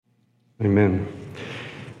Amen.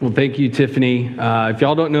 Well, thank you, Tiffany. If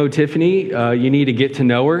y'all don't know Tiffany, you need to get to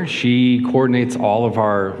know her. She coordinates all of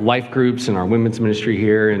our life groups and our women's ministry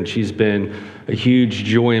here, and she's been a huge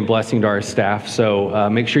joy and blessing to our staff. So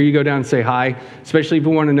make sure you go down and say hi, especially if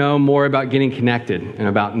you want to know more about getting connected and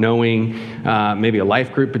about knowing maybe a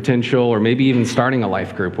life group potential or maybe even starting a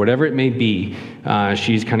life group, whatever it may be.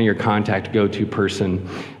 She's kind of your contact go-to person.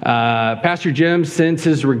 Pastor Jim sends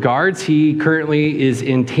his regards. He currently is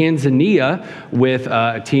in Tanzania with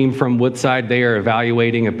a team from Woodside. They are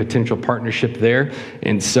evaluating a potential partnership there.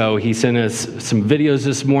 And so he sent us some videos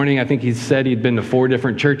this morning. I think he said he'd been to 4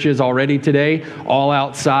 different churches already today, all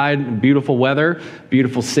outside, beautiful weather,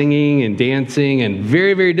 beautiful singing and dancing, and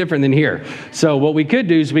very, very different than here. So what we could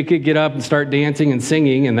do is we could get up and start dancing and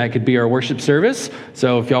singing, and that could be our worship service.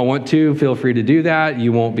 So if y'all want to, feel free to do that.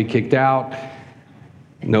 You won't be kicked out.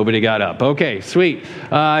 Nobody got up. Okay, sweet.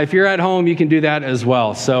 If you're at home, you can do that as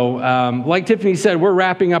well. So like Tiffany said, we're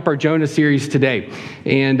wrapping up our Jonah series today.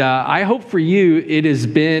 And I hope for you, it has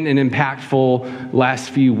been an impactful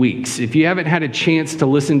last few weeks. If you haven't had a chance to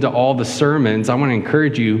listen to all the sermons, I want to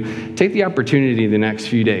encourage you, take the opportunity the next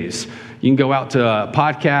few days. You can go out to a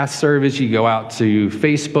podcast service. You can go out to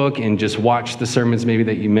Facebook and just watch the sermons maybe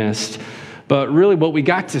that you missed. But really what we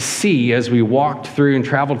got to see as we walked through and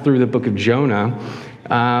traveled through the book of Jonah,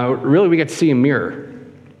 really we got to see a mirror.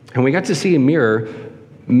 And we got to see a mirror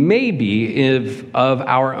maybe of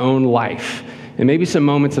our own life. And maybe some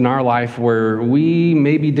moments in our life where we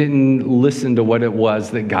maybe didn't listen to what it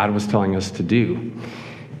was that God was telling us to do.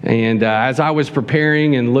 And as I was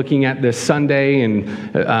preparing and looking at this Sunday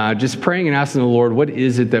and just praying and asking the Lord, what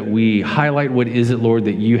is it that we highlight? What is it, Lord,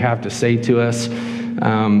 that you have to say to us?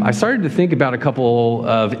 I started to think about a couple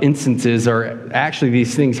of instances, or actually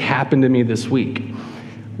these things happened to me this week.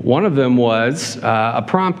 One of them was a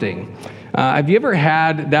prompting. Have you ever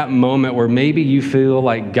had that moment where maybe you feel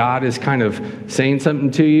like God is kind of saying something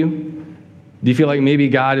to you? Do you feel like maybe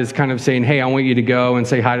God is kind of saying, hey, I want you to go and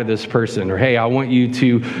say hi to this person, or hey, I want you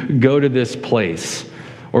to go to this place?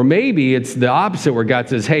 Or maybe it's the opposite where God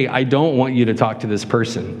says, hey, I don't want you to talk to this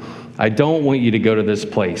person. I don't want you to go to this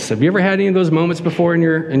place. Have you ever had any of those moments before in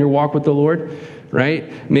your walk with the Lord?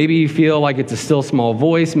 Right? Maybe you feel like it's a still small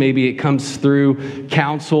voice. Maybe it comes through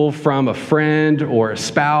counsel from a friend or a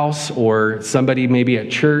spouse or somebody maybe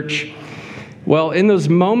at church. Well, in those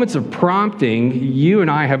moments of prompting, you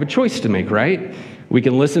and I have a choice to make, right? We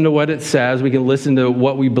can listen to what it says. We can listen to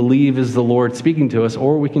what we believe is the Lord speaking to us,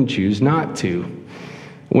 or we can choose not to.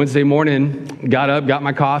 Wednesday morning, got up, got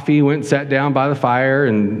my coffee, went and sat down by the fire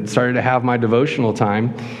and started to have my devotional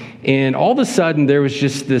time. And all of a sudden, there was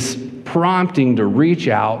just this prompting to reach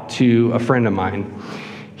out to a friend of mine.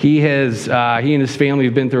 He and his family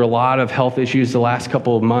have been through a lot of health issues the last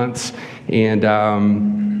couple of months, and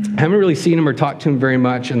haven't really seen him or talked to him very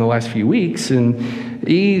much in the last few weeks. And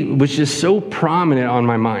he was just so prominent on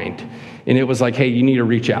my mind. And it was like, hey, you need to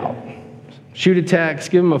reach out. Shoot a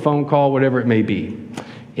text, give him a phone call, whatever it may be.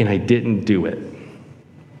 And I didn't do it.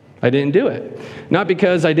 I didn't do it. Not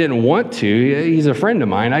because I didn't want to. He's a friend of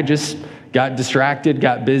mine. I just got distracted,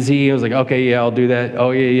 got busy. I was like, okay, yeah, I'll do that.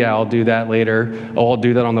 Oh, yeah, I'll do that later. Oh, I'll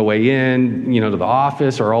do that on the way in, to the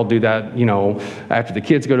office, or I'll do that, after the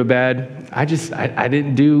kids go to bed. I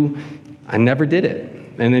never did it.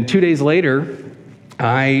 And then 2 days later,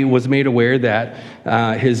 I was made aware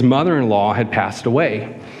that his mother-in-law had passed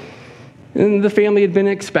away. And the family had been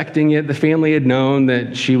expecting it. The family had known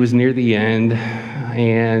that she was near the end.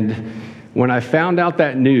 And when I found out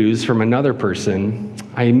that news from another person,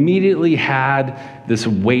 I immediately had this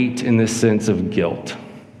weight and this sense of guilt.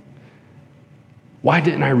 Why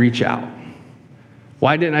didn't I reach out?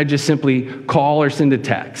 Why didn't I just simply call or send a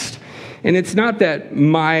text? And it's not that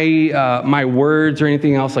my words or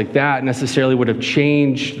anything else like that necessarily would have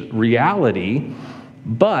changed reality,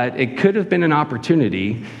 but it could have been an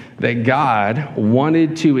opportunity that God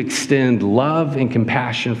wanted to extend love and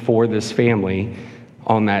compassion for this family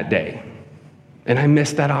on that day. And I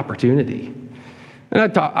missed that opportunity.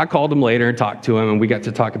 And I called him later and talked to him, and we got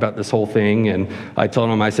to talk about this whole thing. And I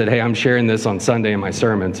told him, I said, hey, I'm sharing this on Sunday in my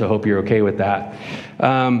sermon, so I hope you're okay with that.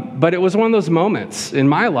 But it was one of those moments in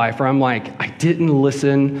my life where I'm like, I didn't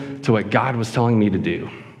listen to what God was telling me to do.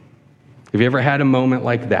 Have you ever had a moment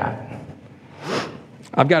like that?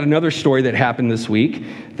 I've got another story that happened this week.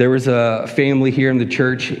 There was a family here in the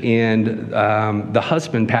church, and the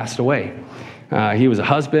husband passed away. He was a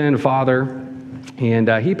husband, a father, and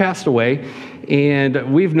he passed away.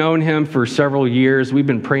 And we've known him for several years. We've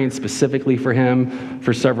been praying specifically for him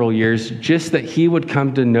for several years, just that he would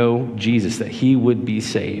come to know Jesus, that he would be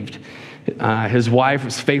saved. His wife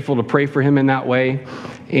was faithful to pray for him in that way.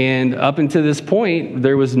 And up until this point,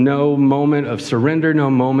 there was no moment of surrender, no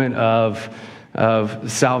moment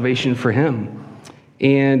of salvation for him.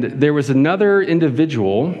 And there was another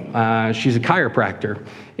individual, she's a chiropractor,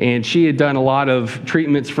 and she had done a lot of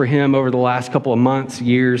treatments for him over the last couple of months,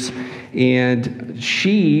 years. And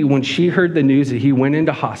when she heard the news that he went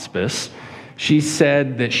into hospice, she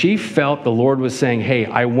said that she felt the Lord was saying, hey,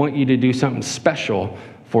 I want you to do something special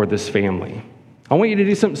for this family. I want you to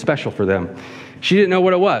do something special for them. She didn't know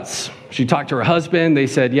what it was. She talked to her husband. They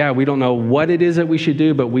said, yeah, we don't know what it is that we should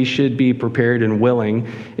do, but we should be prepared and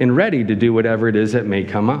willing and ready to do whatever it is that may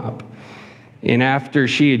come up. And after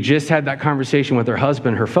she had just had that conversation with her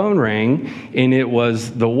husband, her phone rang, and it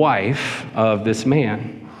was the wife of this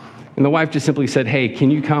man. And the wife just simply said, hey, can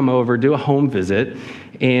you come over, do a home visit,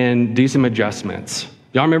 and do some adjustments?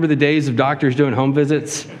 Y'all remember the days of doctors doing home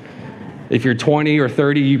visits? If you're 20 or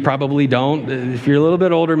 30, you probably don't. If you're a little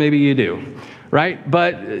bit older, maybe you do, right?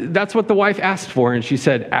 But that's what the wife asked for, and she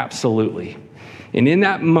said, absolutely. And in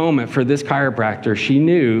that moment, for this chiropractor, she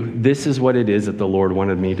knew this is what it is that the Lord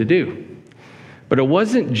wanted me to do. But it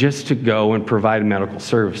wasn't just to go and provide medical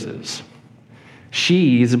services.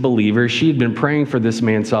 She's a believer. She had been praying for this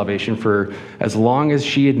man's salvation for as long as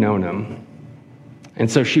she had known him.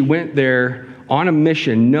 And so she went there on a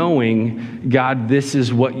mission, knowing, God, this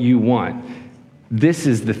is what you want. This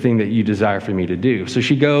is the thing that you desire for me to do. So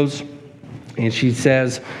she goes and she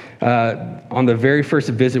says, on the very first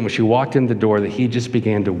visit, when she walked in the door, that he just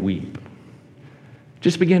began to weep.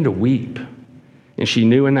 Just began to weep. And she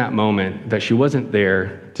knew in that moment that she wasn't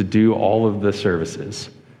there to do all of the services.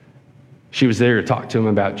 She was there to talk to him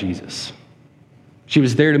about Jesus. She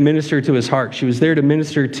was there to minister to his heart. She was there to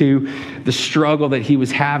minister to the struggle that he was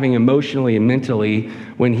having emotionally and mentally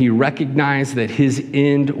when he recognized that his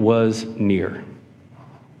end was near.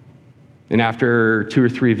 And after 2 or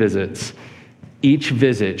 3 visits, each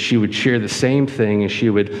visit she would share the same thing, and she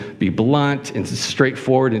would be blunt and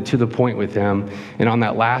straightforward and to the point with him. And on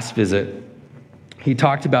that last visit, he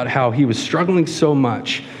talked about how he was struggling so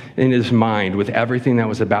much in his mind with everything that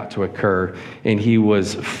was about to occur, and he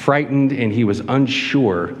was frightened and he was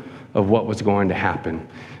unsure of what was going to happen.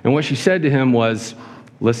 And what she said to him was,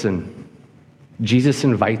 listen, Jesus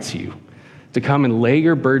invites you to come and lay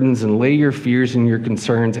your burdens and lay your fears and your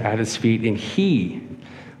concerns at his feet, and he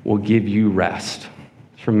will give you rest.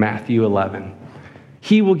 It's from Matthew 11.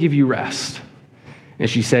 He will give you rest. And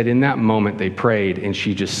she said in that moment they prayed, and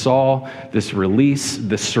she just saw this release,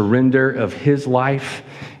 the surrender of his life,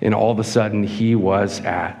 and all of a sudden he was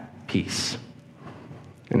at peace.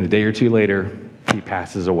 And a day or two later, he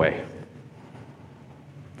passes away.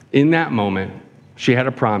 In that moment, she had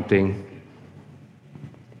a prompting.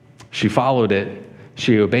 She followed it.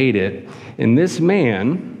 She obeyed it. And this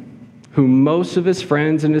man, who most of his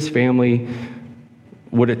friends and his family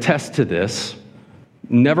would attest to this,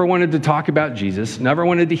 never wanted to talk about Jesus, never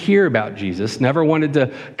wanted to hear about Jesus, never wanted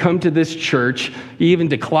to come to this church. He even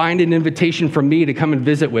declined an invitation from me to come and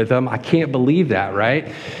visit with him. I can't believe that,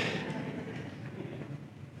 right?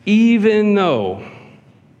 Even though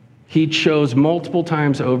he chose multiple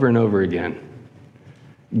times over and over again,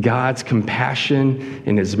 God's compassion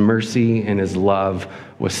and his mercy and his love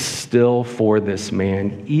was still for this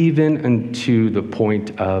man, even unto the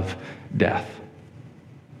point of death.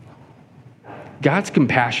 God's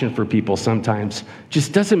compassion for people sometimes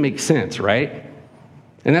just doesn't make sense, right?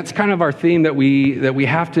 And that's kind of our theme that we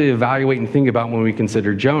have to evaluate and think about when we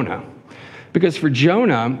consider Jonah. Because for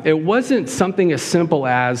Jonah, it wasn't something as simple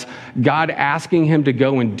as God asking him to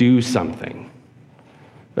go and do something.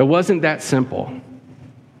 It wasn't that simple.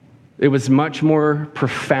 It was much more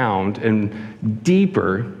profound and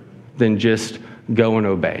deeper than just go and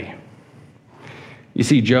obey. You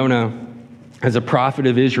see, Jonah, as a prophet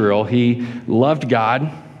of Israel, he loved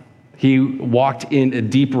God. He walked in a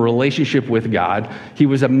deep relationship with God. He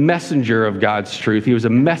was a messenger of God's truth. He was a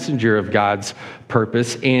messenger of God's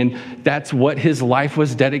purpose, and that's what his life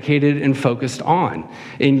was dedicated and focused on.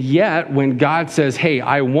 And yet, when God says, hey,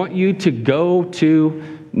 I want you to go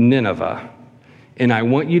to Nineveh, and I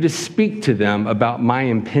want you to speak to them about my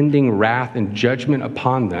impending wrath and judgment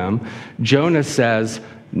upon them, Jonah says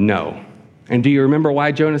no. And do you remember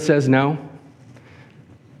why Jonah says no?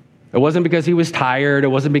 It wasn't because he was tired. It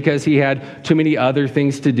wasn't because he had too many other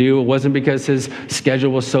things to do. It wasn't because his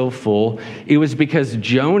schedule was so full. It was because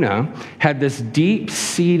Jonah had this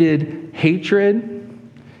deep-seated hatred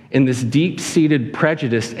and this deep-seated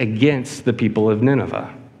prejudice against the people of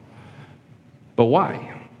Nineveh. But why?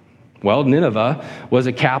 Well, Nineveh was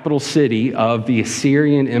a capital city of the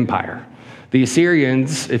Assyrian Empire. The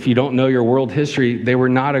Assyrians, if you don't know your world history, they were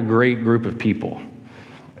not a great group of people.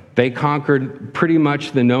 They conquered pretty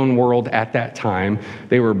much the known world at that time.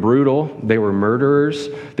 They were brutal. They were murderers.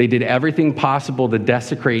 They did everything possible to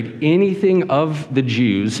desecrate anything of the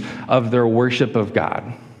Jews of their worship of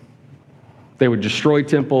God. They would destroy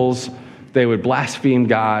temples. They would blaspheme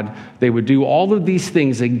God. They would do all of these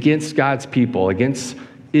things against God's people, against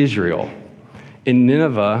Israel. And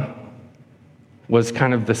Nineveh was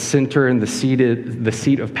kind of the center and the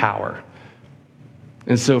seat of power.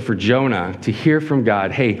 And so for Jonah to hear from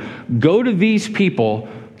God, hey, go to these people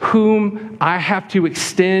whom I have to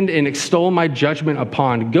extend and extol my judgment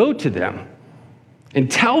upon. Go to them and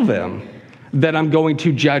tell them that I'm going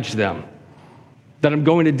to judge them, that I'm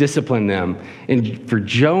going to discipline them. And for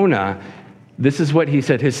Jonah, this is what he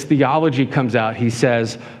said. His theology comes out. He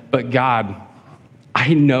says, but God,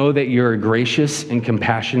 I know that you're a gracious and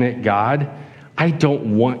compassionate God. I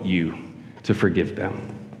don't want you to forgive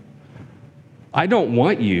them. I don't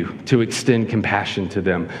want you to extend compassion to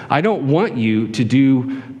them. I don't want you to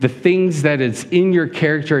do the things that it's in your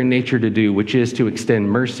character and nature to do, which is to extend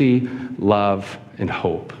mercy, love, and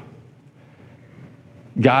hope.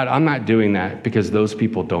 God, I'm not doing that because those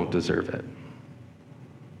people don't deserve it.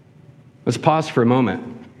 Let's pause for a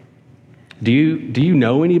moment. Do you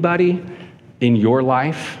know anybody in your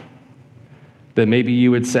life that maybe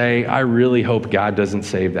you would say, I really hope God doesn't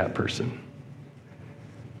save that person?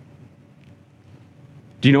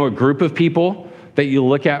 Do you know a group of people that you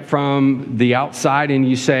look at from the outside and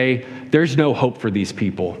you say, there's no hope for these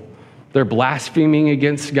people? They're blaspheming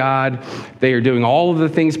against God. They are doing all of the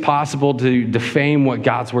things possible to defame what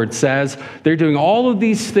God's word says. They're doing all of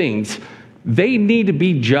these things. They need to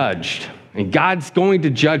be judged, and God's going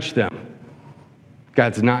to judge them.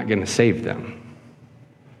 God's not going to save them.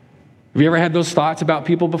 Have you ever had those thoughts about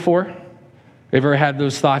people before? Have you ever had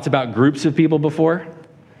those thoughts about groups of people before?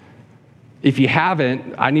 If you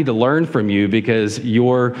haven't, I need to learn from you because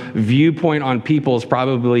your viewpoint on people is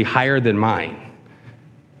probably higher than mine.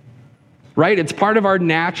 Right? It's part of our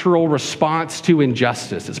natural response to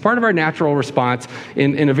injustice. It's part of our natural response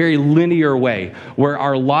in a very linear way, where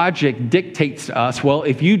our logic dictates to us, well,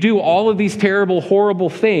 if you do all of these terrible, horrible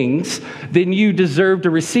things, then you deserve to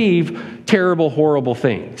receive terrible, horrible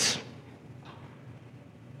things.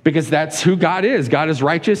 Because that's who God is. God is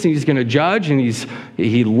righteous, and he's going to judge, and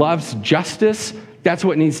he loves justice. That's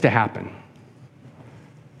what needs to happen.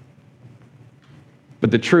 But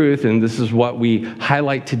the truth, and this is what we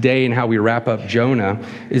highlight today and how we wrap up Jonah,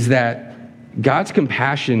 is that God's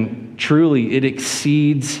compassion truly, it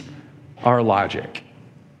exceeds our logic.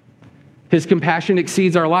 His compassion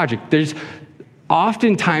exceeds our logic. There's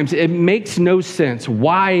oftentimes, it makes no sense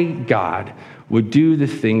why God would do the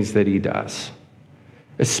things that he does,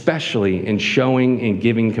 especially in showing and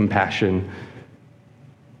giving compassion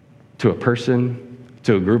to a person,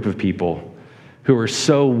 to a group of people who are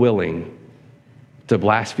so willing to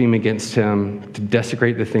blaspheme against him, to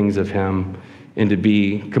desecrate the things of him, and to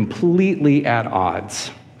be completely at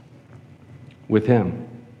odds with him.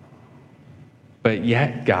 But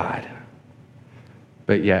yet God.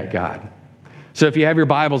 So if you have your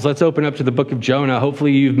Bibles, let's open up to the book of Jonah.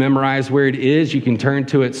 Hopefully you've memorized where it is. You can turn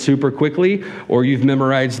to it super quickly, or you've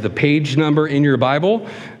memorized the page number in your Bible,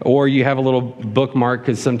 or you have a little bookmark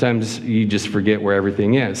because sometimes you just forget where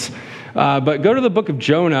everything is. But go to the book of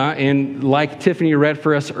Jonah, and like Tiffany read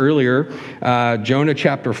for us earlier, Jonah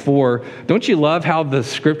chapter 4, don't you love how the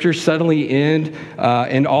scriptures suddenly end,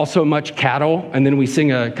 and also much cattle, and then we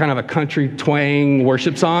sing a kind of a country twang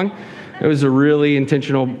worship song? It was a really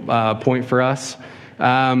intentional point for us.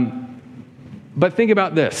 But think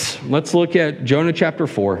about this. Let's look at Jonah chapter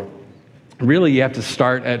 4. Really, you have to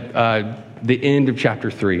start at the end of chapter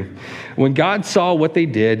 3. When God saw what they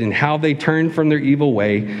did and how they turned from their evil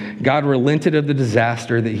way, God relented of the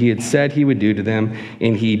disaster that he had said he would do to them,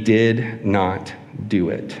 and he did not do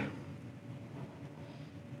it.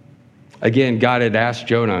 Again, God had asked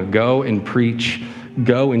Jonah, go and preach,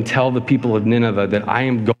 go and tell the people of Nineveh that I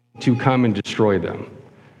am going to come and destroy them.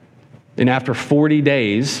 And after 40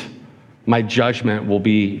 days, my judgment will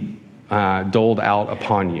be doled out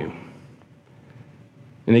upon you.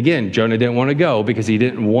 And again, Jonah didn't want to go because he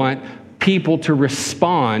didn't want people to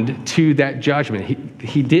respond to that judgment.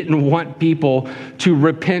 He didn't want people to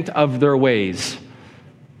repent of their ways.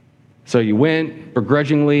 So he went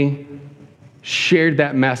begrudgingly, shared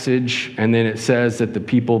that message, and then it says that the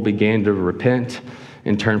people began to repent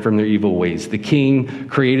and turn from their evil ways. The king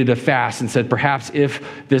created a fast and said, perhaps if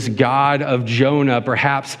this God of Jonah,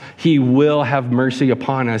 perhaps he will have mercy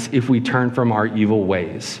upon us if we turn from our evil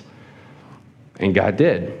ways. And God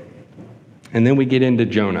did. And then we get into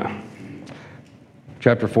Jonah.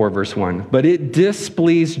 Chapter 4, verse 1. But it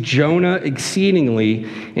displeased Jonah exceedingly,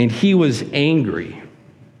 and he was angry.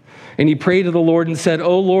 And he prayed to the Lord and said,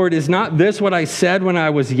 O Lord, is not this what I said when I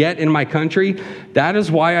was yet in my country? That is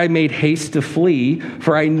why I made haste to flee,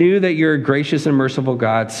 for I knew that you're a gracious and merciful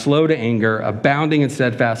God, slow to anger, abounding in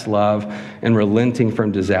steadfast love, and relenting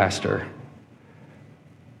from disaster.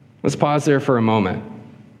 Let's pause there for a moment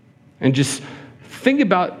and just think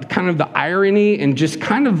about kind of the irony and just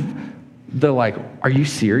kind of the are you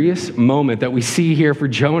serious moment that we see here for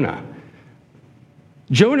Jonah.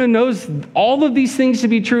 Jonah knows all of these things to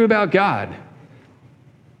be true about God.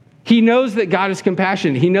 He knows that God is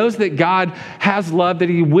compassionate. He knows that God has love that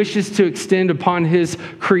he wishes to extend upon his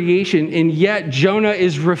creation, and yet Jonah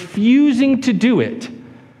is refusing to do it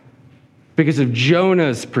because of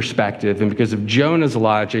Jonah's perspective and because of Jonah's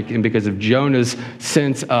logic and because of Jonah's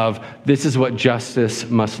sense of this is what justice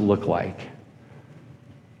must look like.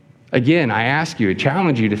 Again, I ask you, I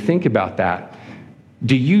challenge you to think about that.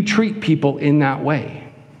 Do you treat people in that way?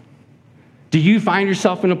 Do you find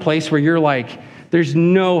yourself in a place where you're like, there's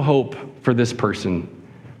no hope for this person?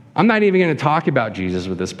 I'm not even going to talk about Jesus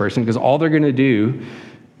with this person because all they're going to do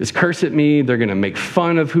is curse at me. They're going to make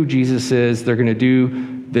fun of who Jesus is. They're going to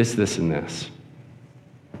do this, this, and this.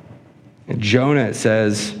 And Jonah, it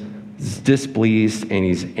says, is displeased and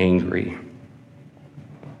he's angry.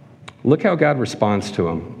 Look how God responds to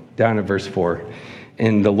him. Down at verse 4.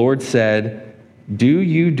 And the Lord said, do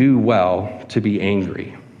you do well to be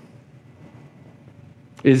angry?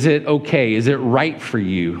 Is it okay? Is it right for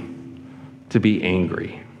you to be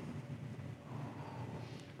angry?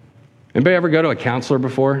 Anybody ever go to a counselor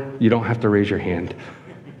before? You don't have to raise your hand.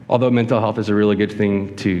 Although mental health is a really good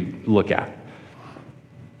thing to look at.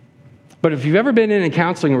 But if you've ever been in a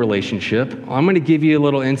counseling relationship, I'm going to give you a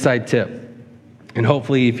little inside tip. And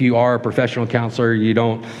hopefully, if you are a professional counselor, you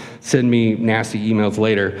don't send me nasty emails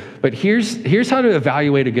later. But here's how to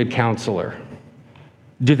evaluate a good counselor.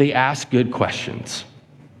 Do they ask good questions?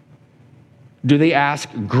 Do they ask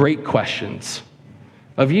great questions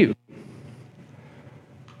of you?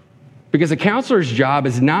 Because a counselor's job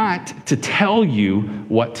is not to tell you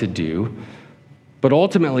what to do, but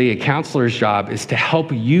ultimately a counselor's job is to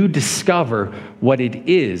help you discover what it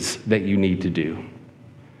is that you need to do.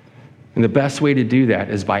 And the best way to do that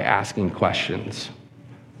is by asking questions.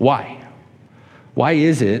 Why? Why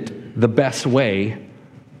is it the best way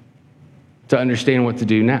to understand what to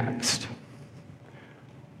do next?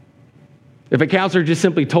 If a counselor just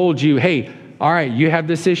simply told you, hey, all right, you have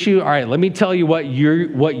this issue. All right, let me tell you what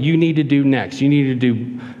you need to do next. You need to do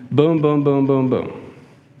boom, boom, boom, boom, boom.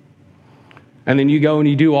 And then you go and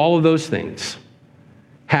you do all of those things.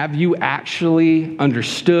 Have you actually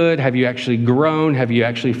understood? Have you actually grown? Have you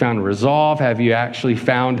actually found resolve? Have you actually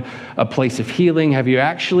found a place of healing? Have you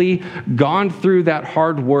actually gone through that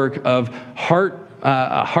hard work of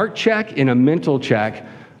a heart check and a mental check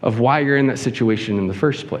of why you're in that situation in the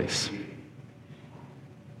first place?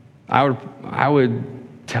 I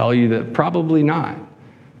would tell you that probably not.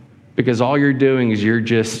 Because all you're doing is you're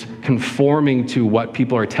just conforming to what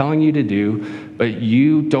people are telling you to do, but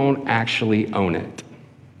you don't actually own it.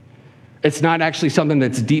 It's not actually something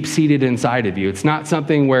that's deep-seated inside of you. It's not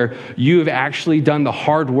something where you have actually done the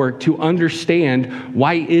hard work to understand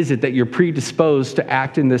why is it that you're predisposed to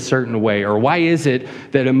act in this certain way, or why is it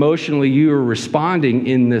that emotionally you are responding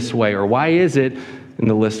in this way, or why is it, and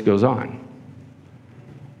the list goes on.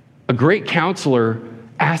 A great counselor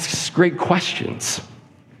asks great questions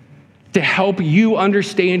to help you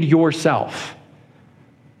understand yourself.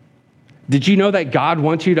 Did you know that God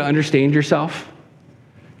wants you to understand yourself?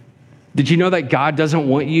 Did you know that God doesn't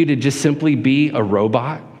want you to just simply be a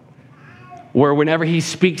robot? Where whenever he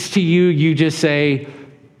speaks to you, you just say,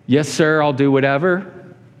 yes, sir, I'll do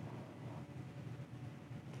whatever.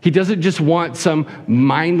 He doesn't just want some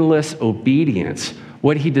mindless obedience.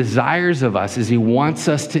 What he desires of us is he wants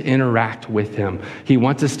us to interact with him. He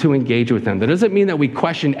wants us to engage with him. That doesn't mean that we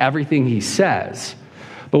question everything he says.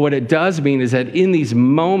 But what it does mean is that in these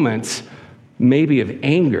moments, maybe of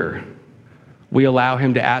anger, we allow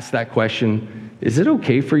him to ask that question, is it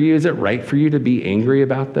okay for you? Is it right for you to be angry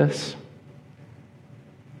about this?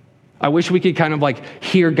 I wish we could kind of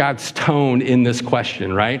hear God's tone in this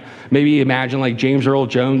question, right? Maybe imagine James Earl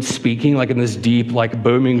Jones speaking in this deep,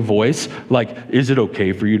 booming voice, is it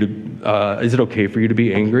okay for you to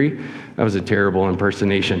be angry? That was a terrible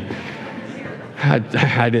impersonation.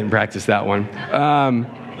 I didn't practice that one.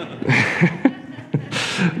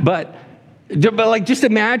 But just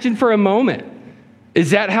imagine for a moment,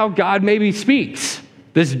 is that how God maybe speaks?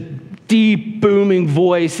 This deep, booming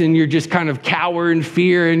voice, and you're just kind of cower in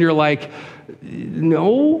fear, and you're like,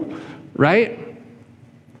 no, right?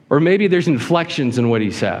 Or maybe there's inflections in what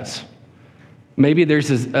he says. Maybe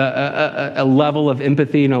there's a level of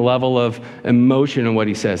empathy and a level of emotion in what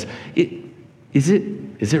he says. Is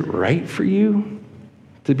it right for you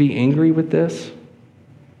to be angry with this?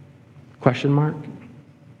 Question mark.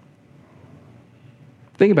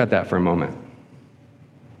 Think about that for a moment.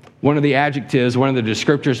 One of the adjectives, one of the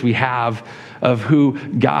descriptors we have of who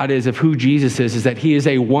God is, of who Jesus is that he is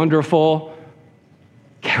a wonderful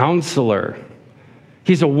counselor.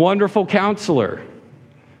 He's a wonderful counselor.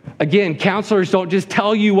 Again, counselors don't just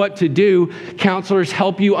tell you what to do. Counselors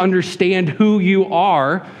help you understand who you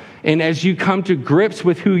are. And as you come to grips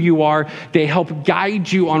with who you are, they help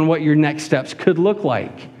guide you on what your next steps could look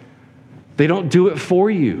like. They don't do it for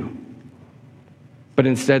you, but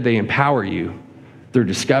instead they empower you. Through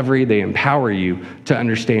discovery, they empower you to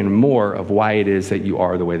understand more of why it is that you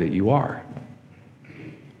are the way that you are.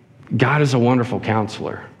 God is a wonderful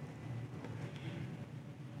counselor.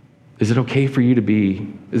 Is it okay for you to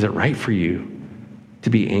be, is it right for you to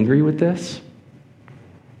be angry with this?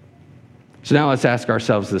 So now let's ask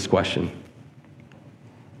ourselves this question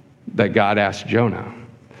that God asked Jonah.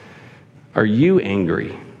 Are you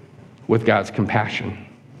angry with God's compassion?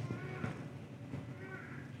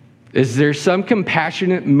 Is there some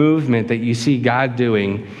compassionate movement that you see God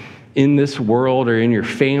doing in this world or in your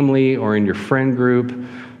family or in your friend group,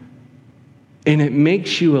 and it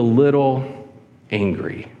makes you a little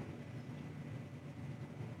angry?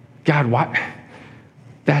 God, why?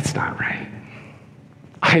 That's not right.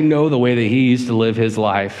 I know the way that he used to live his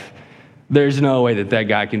life. There's no way that that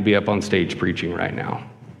guy can be up on stage preaching right now.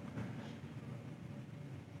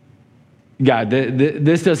 God,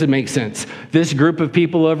 this doesn't make sense. This group of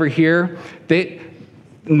people over here,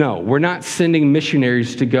 no, we're not sending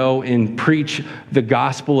missionaries to go and preach the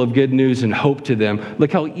gospel of good news and hope to them.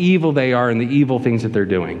 Look how evil they are and the evil things that they're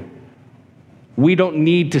doing. We don't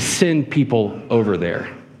need to send people over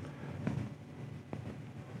there.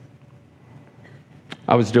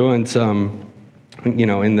 I was doing some,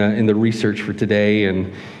 in the research for today,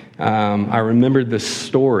 and I remembered the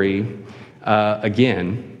story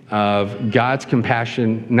again of God's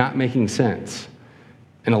compassion not making sense.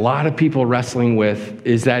 And a lot of people wrestling with,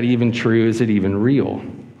 is that even true? Is it even real?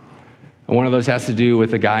 And one of those has to do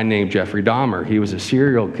with a guy named Jeffrey Dahmer. He was a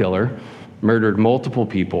serial killer, murdered multiple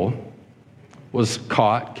people, was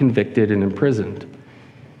caught, convicted, and imprisoned.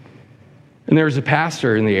 And there was a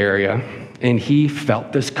pastor in the area, and he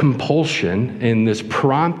felt this compulsion and this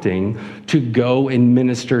prompting to go and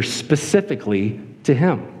minister specifically to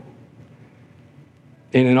him.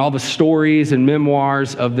 And in all the stories and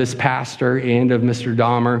memoirs of this pastor and of Mr.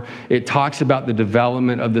 Dahmer, it talks about the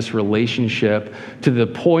development of this relationship to the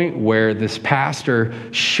point where this pastor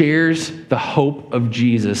shares the hope of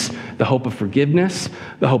Jesus, the hope of forgiveness,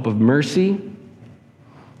 the hope of mercy,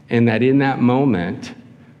 and that in that moment,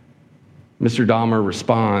 Mr. Dahmer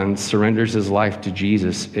responds, surrenders his life to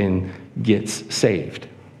Jesus, and gets saved.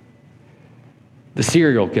 The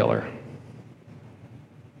serial killer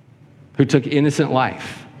who took innocent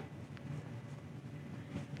life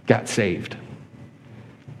got saved.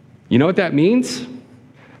 You know what that means?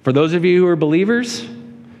 For those of you who are believers,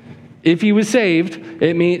 if he was saved,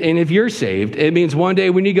 and if you're saved, it means one day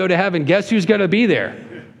when you go to heaven, guess who's going to be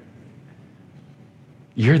there?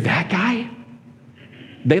 You're that guy?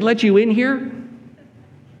 They let you in here?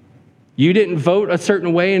 You didn't vote a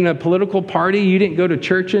certain way in a political party. You didn't go to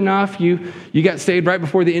church enough. You got saved right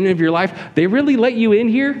before the end of your life. They really let you in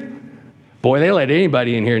here? Boy, they let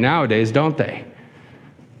anybody in here nowadays, don't they?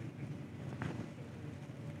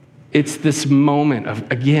 It's this moment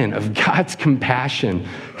of God's compassion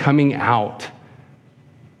coming out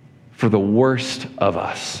for the worst of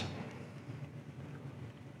us.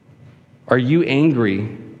 Are you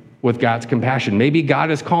angry with God's compassion? Maybe God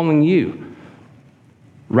is calling you,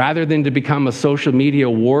 rather than to become a social media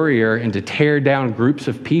warrior and to tear down groups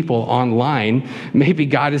of people online, maybe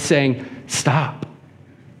God is saying, stop.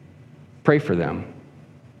 Pray for them.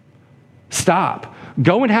 Stop.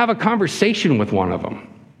 Go and have a conversation with one of them.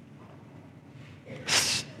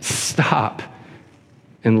 Stop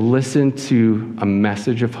and listen to a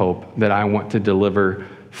message of hope that I want to deliver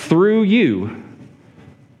through you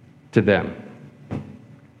to them.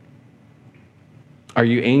 Are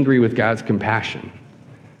you angry with God's compassion?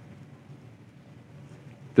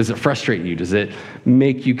 Does it frustrate you? Does it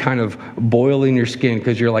make you kind of boil in your skin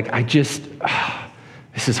because you're like,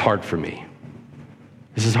 this is hard for me.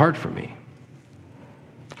 This is hard for me.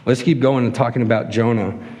 Let's keep going and talking about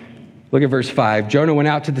Jonah. Look at verse 5. Jonah went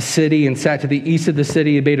out to the city and sat to the east of the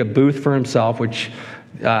city and made a booth for himself, which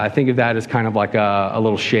I think of that as kind of like a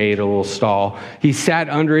little shade, a little stall. He sat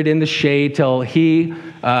under it in the shade till he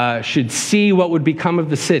should see what would become of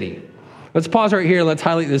the city. Let's pause right here. Let's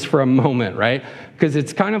highlight this for a moment, right? Because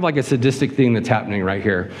it's kind of like a sadistic thing that's happening right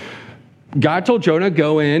here. God told Jonah,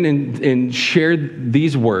 go in and share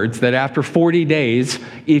these words that after 40 days,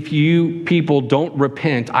 if you people don't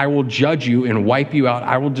repent, I will judge you and wipe you out.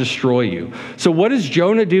 I will destroy you. So what does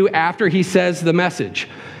Jonah do after he says the message?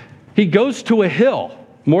 He goes to a hill,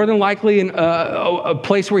 more than likely in a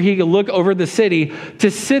place where he can look over the city, to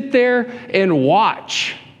sit there and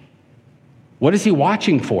watch. What is he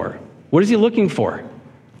watching for? What is he looking for?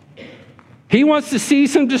 He wants to see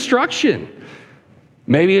some destruction.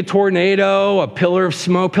 Maybe a tornado, a pillar of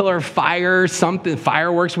smoke, pillar of fire, something,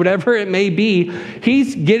 fireworks, whatever it may be.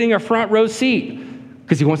 He's getting a front row seat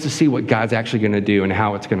because he wants to see what God's actually going to do and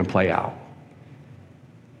how it's going to play out.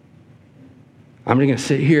 I'm going to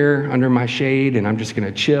sit here under my shade and I'm just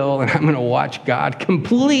going to chill and I'm going to watch God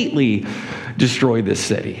completely destroy this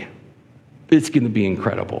city. It's going to be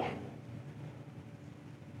incredible.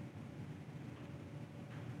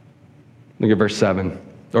 Look at verse 7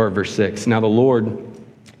 or verse 6. Now the Lord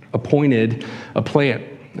appointed a plant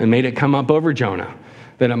and made it come up over Jonah,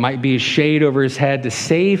 that it might be a shade over his head to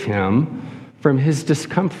save him from his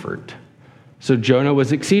discomfort. So Jonah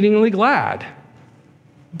was exceedingly glad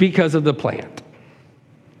because of the plant.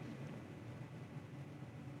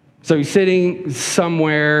 So he's sitting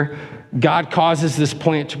somewhere. God causes this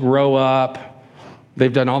plant to grow up.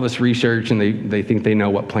 They've done all this research, and they think they know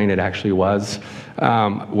what plant it actually was,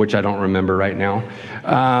 which I don't remember right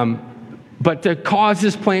now. But to cause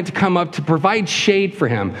this plant to come up to provide shade for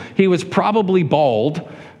him. He was probably bald.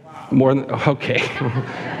 More than, okay.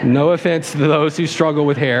 No offense to those who struggle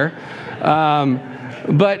with hair.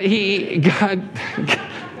 But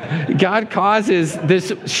God causes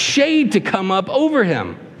this shade to come up over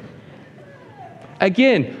him.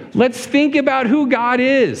 Again, let's think about who God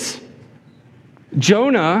is.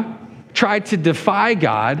 Jonah tried to defy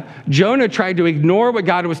God. Jonah tried to ignore what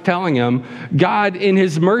God was telling him. God, in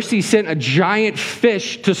his mercy, sent a giant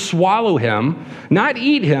fish to swallow him, not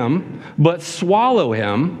eat him, but swallow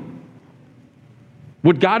him.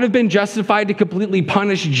 Would God have been justified to completely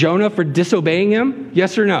punish Jonah for disobeying him?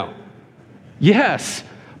 Yes or no? Yes.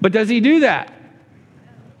 But does he do that?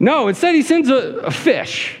 No. Instead, he sends a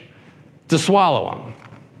fish to swallow him.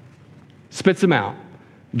 Spits him out.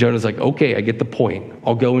 Jonah's like, okay, I get the point.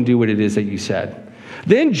 I'll go and do what it is that you said.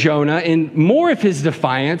 Then Jonah, in more of his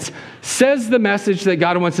defiance, says the message that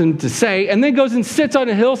God wants him to say, and then goes and sits on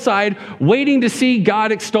a hillside waiting to see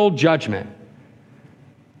God extol judgment.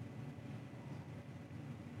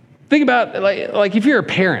 Think about, like if you're a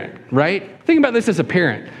parent, right? Think about this as a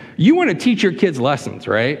parent. You want to teach your kids lessons,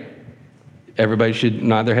 right? Everybody should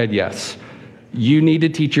nod their head yes. You need to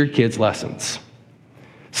teach your kids lessons.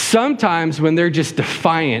 Sometimes when they're just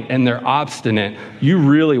defiant and they're obstinate, you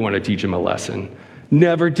really want to teach them a lesson.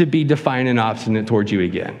 Never to be defiant and obstinate towards you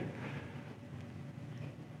again.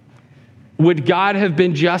 Would God have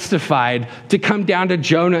been justified to come down to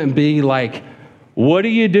Jonah and be like, what are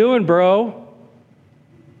you doing, bro?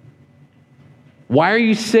 Why are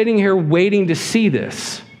you sitting here waiting to see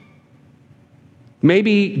this?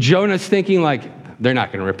 Maybe Jonah's thinking like, they're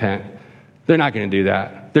not going to repent. They're not going to do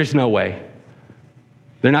that. There's no way.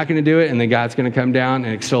 They're not going to do it, and then God's going to come down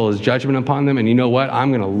and extol his judgment upon them. And you know what? I'm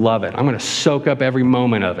going to love it. I'm going to soak up every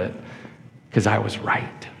moment of it because I was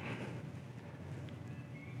right.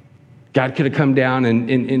 God could have come down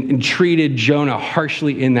and treated Jonah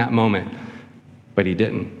harshly in that moment, but he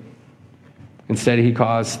didn't. Instead, he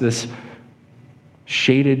caused this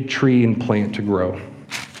shaded tree and plant to grow.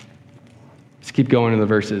 Let's keep going in the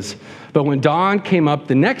verses. But when dawn came up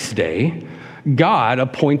the next day, God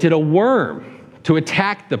appointed a worm to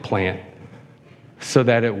attack the plant so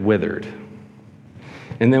that it withered.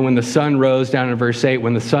 And then when the sun rose, down in verse 8,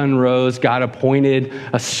 when the sun rose, God appointed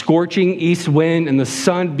a scorching east wind, and the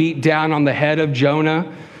sun beat down on the head of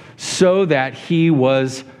Jonah so that he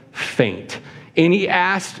was faint. And he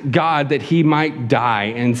asked God that he might die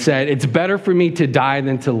and said, it's better for me to die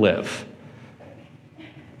than to live.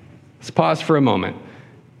 Let's pause for a moment.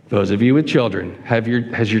 Those of you with children,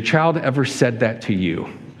 has your child ever said that to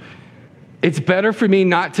you? It's better for me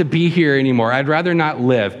not to be here anymore. I'd rather not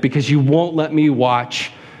live because you won't let me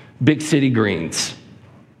watch Big City Greens.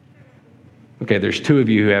 Okay, there's two of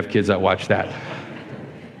you who have kids that watch that.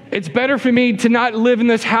 It's better for me to not live in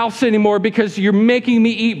this house anymore because you're making me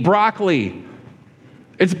eat broccoli.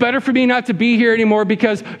 It's better for me not to be here anymore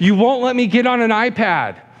because you won't let me get on an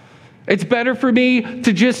iPad. It's better for me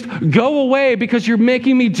to just go away because you're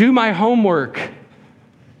making me do my homework.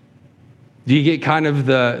 Do you get kind of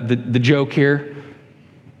the joke here?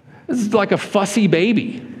 This is like a fussy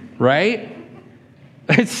baby, right?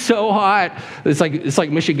 It's so hot. It's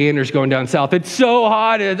like Michiganders going down south. It's so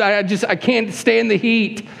hot. I can't stand the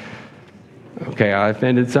heat. Okay, I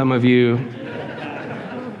offended some of you.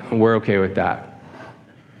 We're okay with that.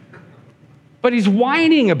 But he's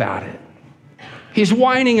whining about it. He's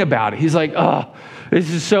whining about it. He's like, oh, this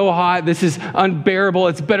is so hot. This is unbearable.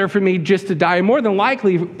 It's better for me just to die. And more than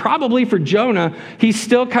likely, probably for Jonah, he's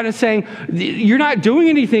still kind of saying, you're not doing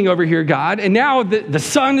anything over here, God. And now the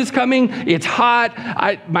sun is coming. It's hot.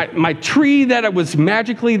 My tree that was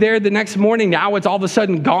magically there the next morning, now it's all of a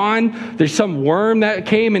sudden gone. There's some worm that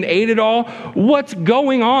came and ate it all. What's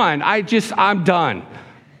going on? I'm done.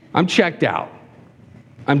 I'm checked out.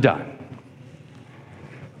 I'm done.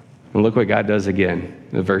 And look what God does again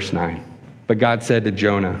in verse 9. But God said to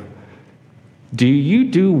Jonah, do you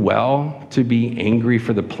do well to be angry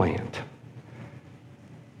for the plant?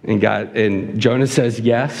 And Jonah says,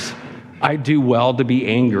 yes, I do well to be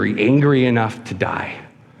angry enough to die.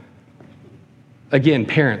 Again,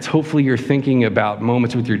 parents, hopefully you're thinking about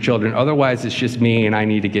moments with your children. Otherwise, it's just me and I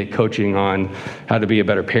need to get coaching on how to be a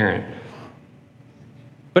better parent.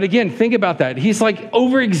 But again, think about that. He's like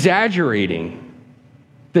over-exaggerating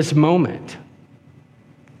this moment.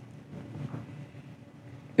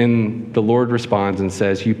 And the Lord responds and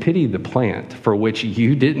says, you pity the plant for which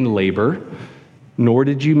you didn't labor, nor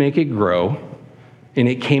did you make it grow, and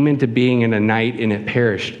it came into being in a night, and it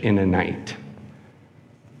perished in a night.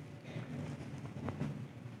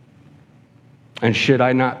 And should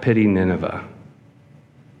I not pity Nineveh,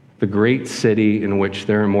 the great city in which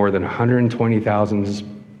there are more than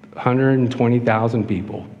 120,000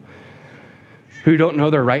 people who don't know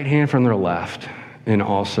their right hand from their left, and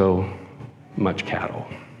also much cattle?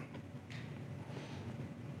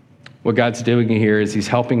 What God's doing here is he's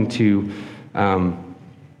helping to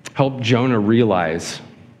help Jonah realize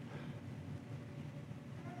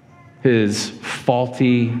his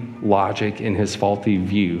faulty logic and his faulty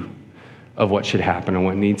view of what should happen and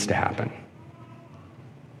what needs to happen.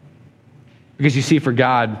 Because you see, for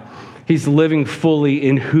God, he's living fully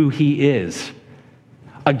in who he is.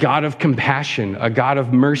 A God of compassion, a God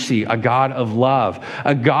of mercy, a God of love,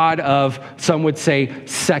 a God of, some would say,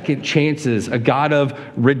 second chances, a God of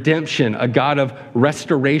redemption, a God of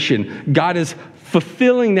restoration. God is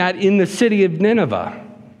fulfilling that in the city of Nineveh.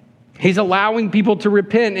 He's allowing people to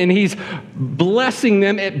repent, and he's blessing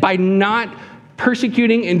them by not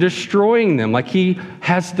persecuting and destroying them like he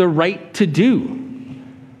has the right to do.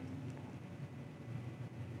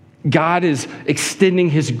 God is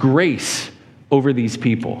extending his grace over these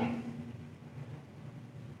people.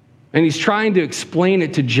 And he's trying to explain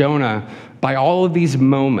it to Jonah by all of these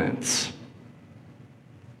moments.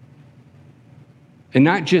 And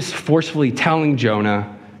not just forcefully telling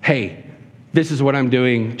Jonah, hey, this is what I'm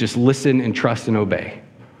doing, just listen and trust and obey.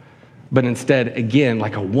 But instead, again,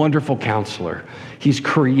 like a wonderful counselor, he's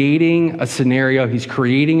creating a scenario, he's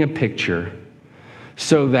creating a picture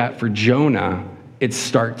so that for Jonah, it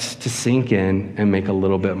starts to sink in and make a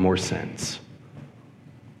little bit more sense.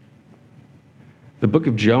 The book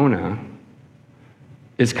of Jonah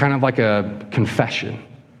is kind of like a confession,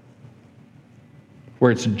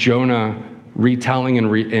 where it's Jonah retelling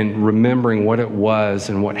and remembering what it was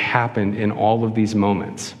and what happened in all of these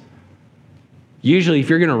moments. Usually, if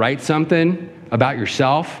you're going to write something about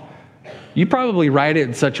yourself, you probably write it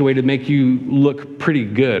in such a way to make you look pretty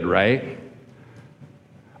good, right?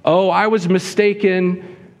 Oh, I was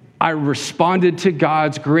mistaken. I responded to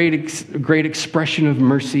God's great expression of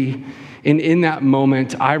mercy. And in that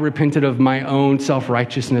moment, I repented of my own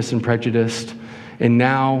self-righteousness and prejudice. And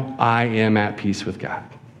now I am at peace with God.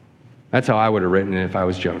 That's how I would have written it if I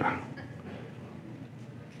was Jonah.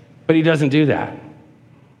 But he doesn't do that.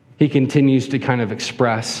 He continues to kind of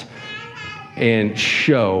express and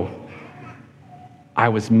show I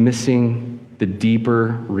was missing the deeper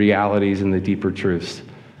realities and the deeper truths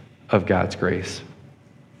of God's grace.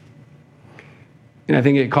 And I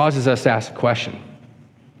think it causes us to ask a question.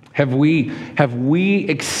 Have we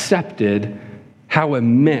accepted how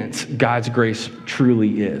immense God's grace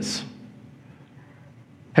truly is?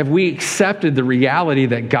 Have we accepted the reality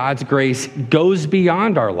that God's grace goes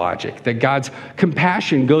beyond our logic, that God's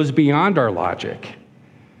compassion goes beyond our logic?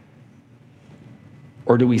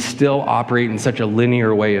 Or do we still operate in such a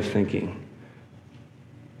linear way of thinking,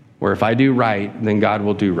 where if I do right, then God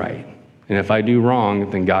will do right, and if I do wrong,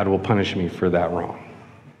 then God will punish me for that wrong?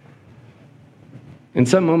 In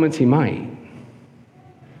some moments, he might.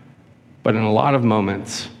 But in a lot of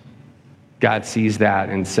moments, God sees that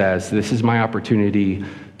and says, this is my opportunity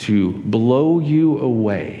to blow you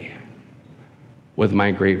away with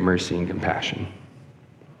my great mercy and compassion.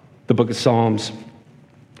 The book of Psalms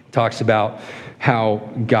talks about how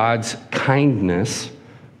God's kindness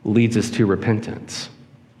leads us to repentance.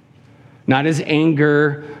 Not his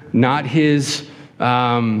anger, not his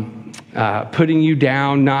putting you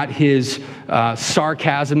down, not his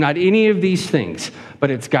sarcasm, not any of these things,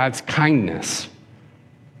 but it's God's kindness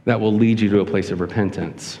that will lead you to a place of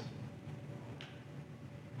repentance.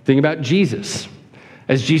 Think about Jesus.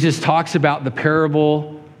 As Jesus talks about the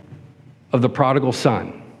parable of the prodigal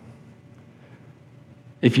son.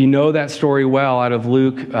 If you know that story well out of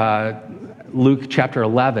Luke chapter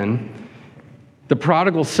 11, the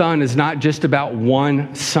prodigal son is not just about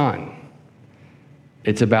one son.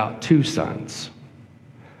 It's about two sons.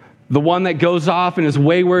 The one that goes off and is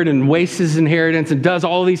wayward and wastes his inheritance and does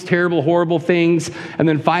all these terrible, horrible things and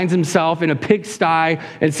then finds himself in a pigsty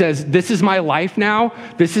and says, this is my life now.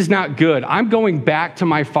 This is not good. I'm going back to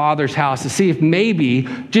my father's house to see if maybe,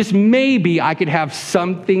 just maybe, I could have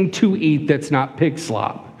something to eat that's not pig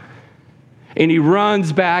slop. And he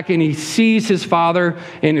runs back and he sees his father,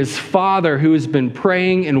 and his father, who has been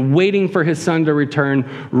praying and waiting for his son to return,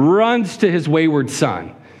 runs to his wayward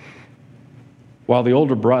son. While the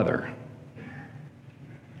older brother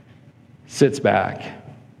sits back,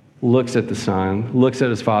 looks at the son, looks at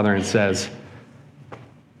his father and says,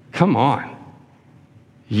 come on,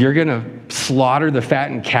 you're going to slaughter the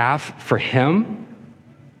fattened calf for him?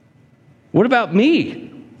 What about me?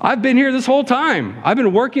 I've been here this whole time. I've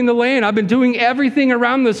been working the land. I've been doing everything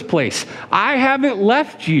around this place. I haven't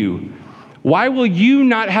left you. Why will you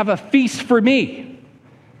not have a feast for me?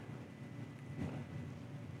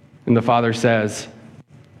 And the father says,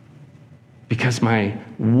 because my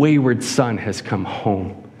wayward son has come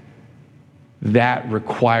home. That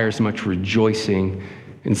requires much rejoicing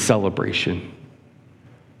and celebration.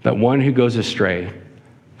 That one who goes astray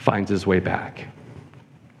finds his way back.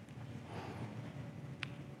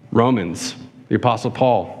 Romans, the Apostle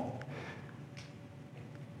Paul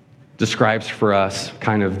describes for us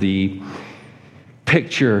kind of the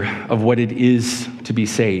picture of what it is to be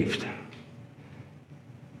saved.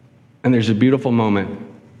 And there's a beautiful moment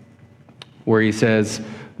where he says,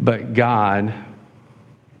 but God,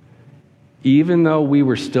 even though we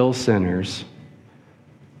were still sinners,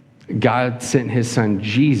 God sent his son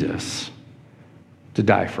Jesus to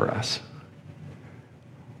die for us.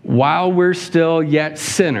 While we're still yet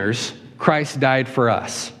sinners, Christ died for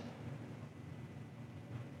us.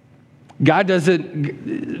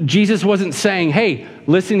 Jesus wasn't saying, hey,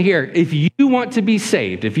 listen here, if you want to be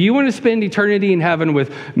saved, if you want to spend eternity in heaven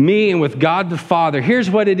with me and with God the Father,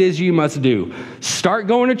 here's what it is you must do. Start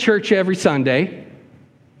going to church every Sunday.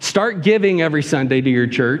 Start giving every Sunday to your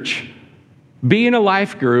church. Be in a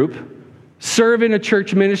life group. Serve in a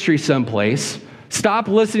church ministry someplace. Stop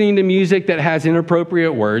listening to music that has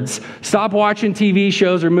inappropriate words. Stop watching TV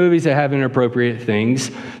shows or movies that have inappropriate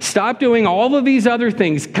things. Stop doing all of these other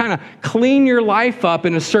things. Kind of clean your life up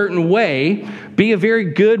in a certain way. Be a very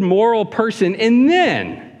good moral person. And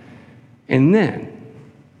then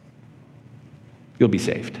you'll be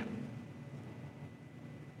saved.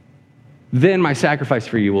 Then my sacrifice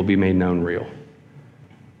for you will be made known real.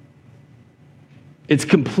 It's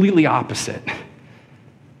completely opposite.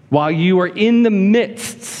 While you are in the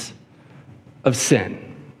midst of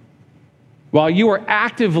sin, while you are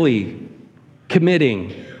actively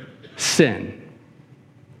committing sin,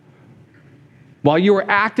 while you are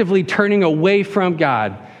actively turning away from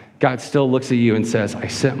God, God still looks at you and says, I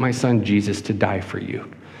sent my son Jesus to die for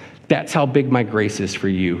you. That's how big my grace is for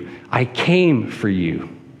you. I came for you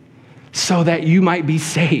so that you might be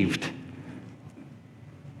saved.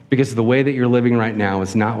 Because the way that you're living right now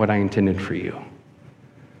is not what I intended for you.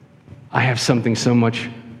 I have something so much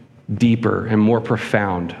deeper and more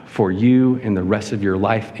profound for you and the rest of your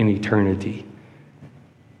life in eternity.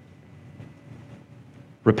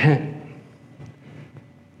 Repent.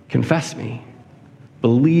 Confess me.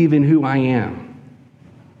 Believe in who I am.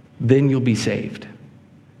 Then you'll be saved.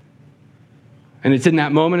 And it's in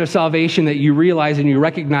that moment of salvation that you realize and you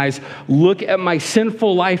recognize, look at my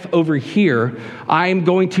sinful life over here. I'm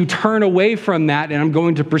going to turn away from that and I'm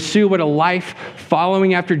going to pursue what a life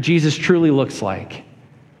following after Jesus truly looks like.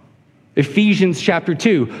 Ephesians chapter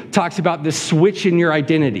 2 talks about this switch in your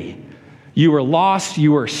identity. You were lost,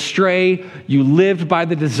 you were astray, you lived by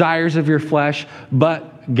the desires of your flesh,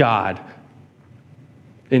 but God,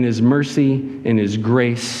 in his mercy, in his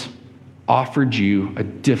grace, offered you a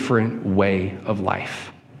different way of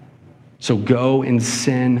life. So go and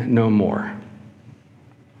sin no more.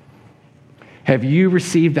 Have you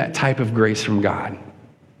received that type of grace from God?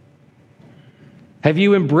 Have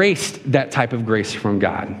you embraced that type of grace from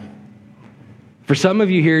God? For some of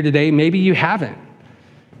you here today, maybe you haven't.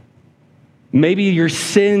 Maybe your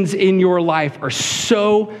sins in your life are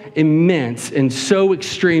so immense and so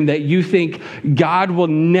extreme that you think God will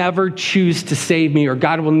never choose to save me, or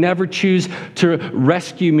God will never choose to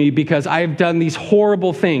rescue me because I have done these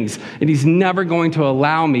horrible things, and he's never going to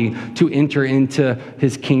allow me to enter into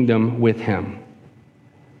his kingdom with him.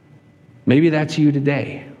 Maybe that's you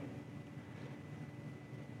today.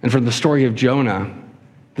 And from the story of Jonah,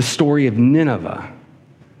 the story of Nineveh,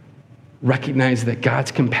 recognize that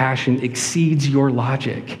God's compassion exceeds your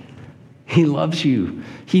logic. He loves you.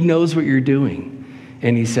 He knows what you're doing.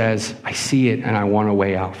 And he says, I see it and I want a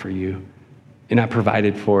way out for you. And I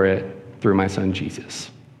provided for it through my son,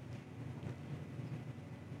 Jesus.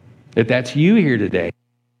 If that's you here today,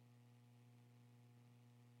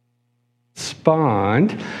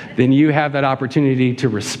 then you have that opportunity to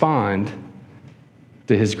respond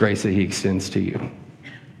to his grace that he extends to you.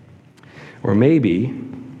 Or maybe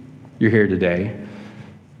you're here today,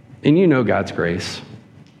 and you know God's grace.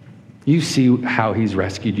 You see how he's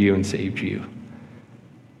rescued you and saved you.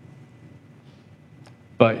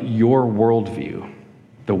 But your worldview,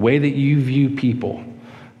 the way that you view people,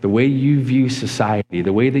 the way you view society,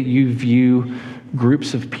 the way that you view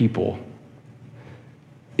groups of people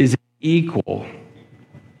is equal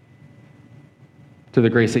to the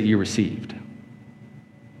grace that you received.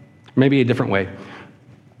 Maybe a different way.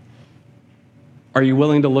 Are you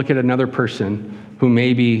willing to look at another person who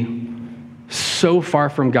may be so far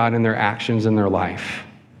from God in their actions in their life?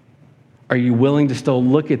 Are you willing to still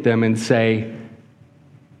look at them and say,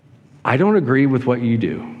 I don't agree with what you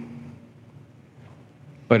do,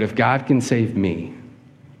 but if God can save me,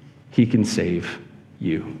 he can save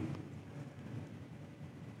you.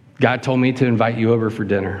 God told me to invite you over for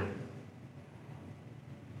dinner.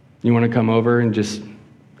 You want to come over and just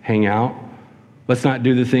hang out? Let's not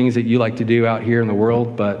do the things that you like to do out here in the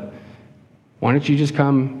world, but why don't you just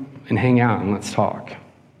come and hang out and let's talk?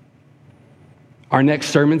 Our next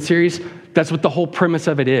sermon series, that's what the whole premise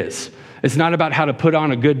of it is. It's not about how to put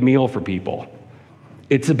on a good meal for people.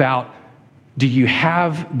 It's about, do you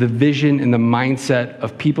have the vision and the mindset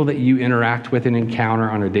of people that you interact with and encounter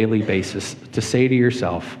on a daily basis to say to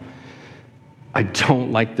yourself, I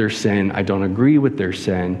don't like their sin, I don't agree with their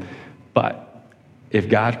sin, but if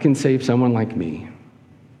God can save someone like me,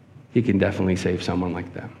 he can definitely save someone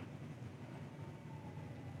like them.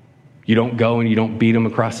 You don't go and you don't beat them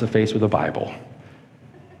across the face with a Bible,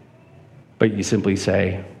 but you simply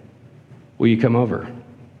say, will you come over?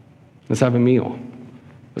 Let's have a meal.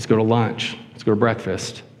 Let's go to lunch. Let's go to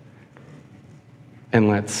breakfast. And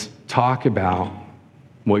let's talk about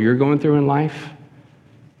what you're going through in life,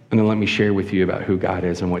 and then let me share with you about who God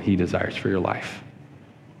is and what he desires for your life.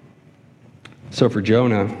 So for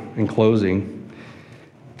Jonah, in closing,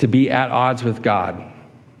 to be at odds with God,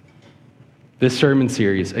 this sermon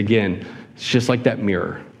series, again, it's just like that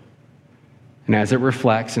mirror. And as it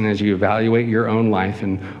reflects and as you evaluate your own life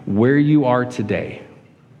and where you are today,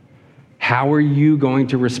 how are you going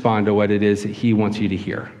to respond to what it is that he wants you to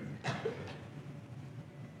hear?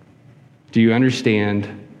 Do you understand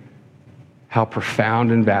how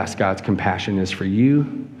profound and vast God's compassion is for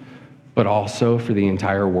you, but also for the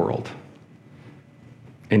entire world?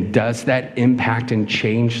 And does that impact and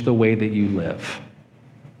change the way that you live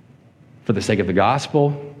for the sake of the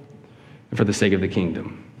gospel and for the sake of the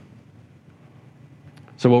kingdom?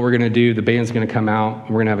 So what we're going to do, the band's going to come out, and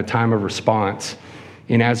we're going to have a time of response.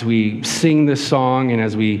 And as we sing this song and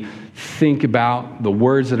as we think about the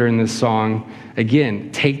words that are in this song,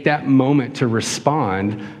 again, take that moment to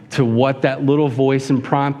respond to what that little voice and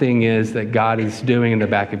prompting is that God is doing in the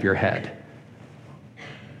back of your head.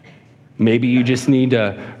 Maybe you just need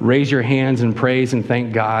to raise your hands and praise and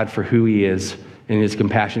thank God for who he is and his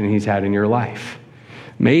compassion he's had in your life.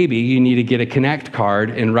 Maybe you need to get a Connect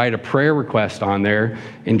card and write a prayer request on there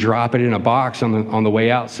and drop it in a box on the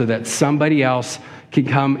way out so that somebody else can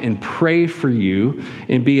come and pray for you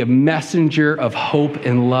and be a messenger of hope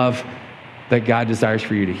and love that God desires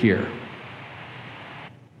for you to hear.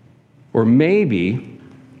 Or maybe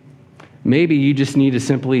you just need to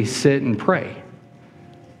simply sit and pray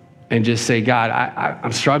and just say, God,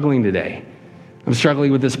 I'm struggling today. I'm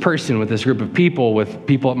struggling with this person, with this group of people, with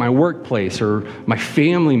people at my workplace or my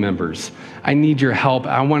family members. I need your help.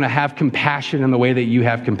 I want to have compassion in the way that you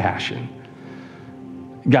have compassion.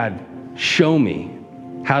 God, show me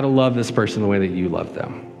how to love this person the way that you love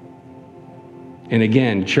them. And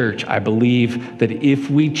again, church, I believe that if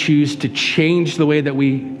we choose to change the way that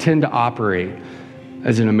we tend to operate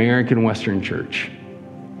as an American Western church,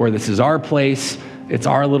 where this is our place It's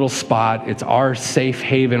our little spot. It's our safe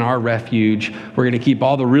haven, our refuge. We're going to keep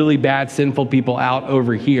all the really bad, sinful people out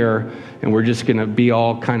over here, and we're just going to be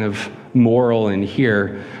all kind of moral in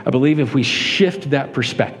here. I believe if we shift that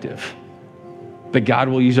perspective, that God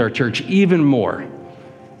will use our church even more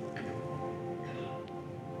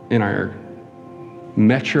in our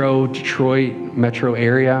metro, Detroit metro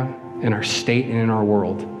area, in our state, and in our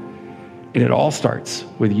world. And it all starts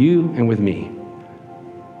with you and with me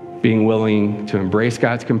being willing to embrace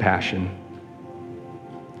God's compassion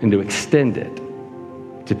and to extend it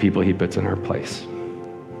to people he puts in our place.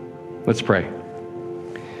 Let's pray.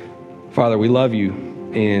 Father, we love you,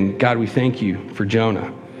 and God, we thank you for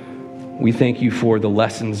Jonah. We thank you for the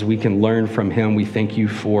lessons we can learn from him. We thank you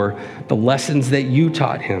for the lessons that you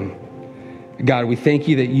taught him. God, we thank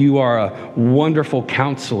you that you are a wonderful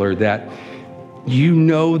counselor, that you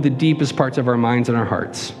know the deepest parts of our minds and our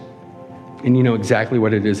hearts, and you know exactly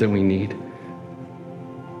what it is that we need.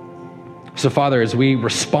 So, Father, as we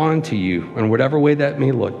respond to you in whatever way that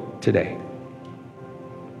may look today,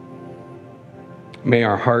 may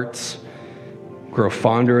our hearts grow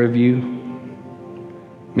fonder of you.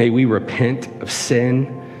 May we repent of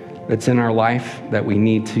sin that's in our life that we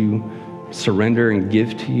need to surrender and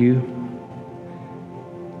give to you.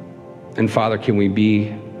 And Father, can we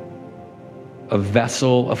be a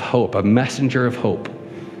vessel of hope, a messenger of hope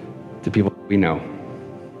to people we know?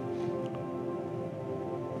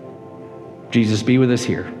 Jesus, be with us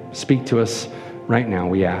here. Speak to us right now,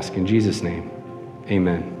 we ask. In Jesus' name,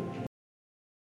 amen.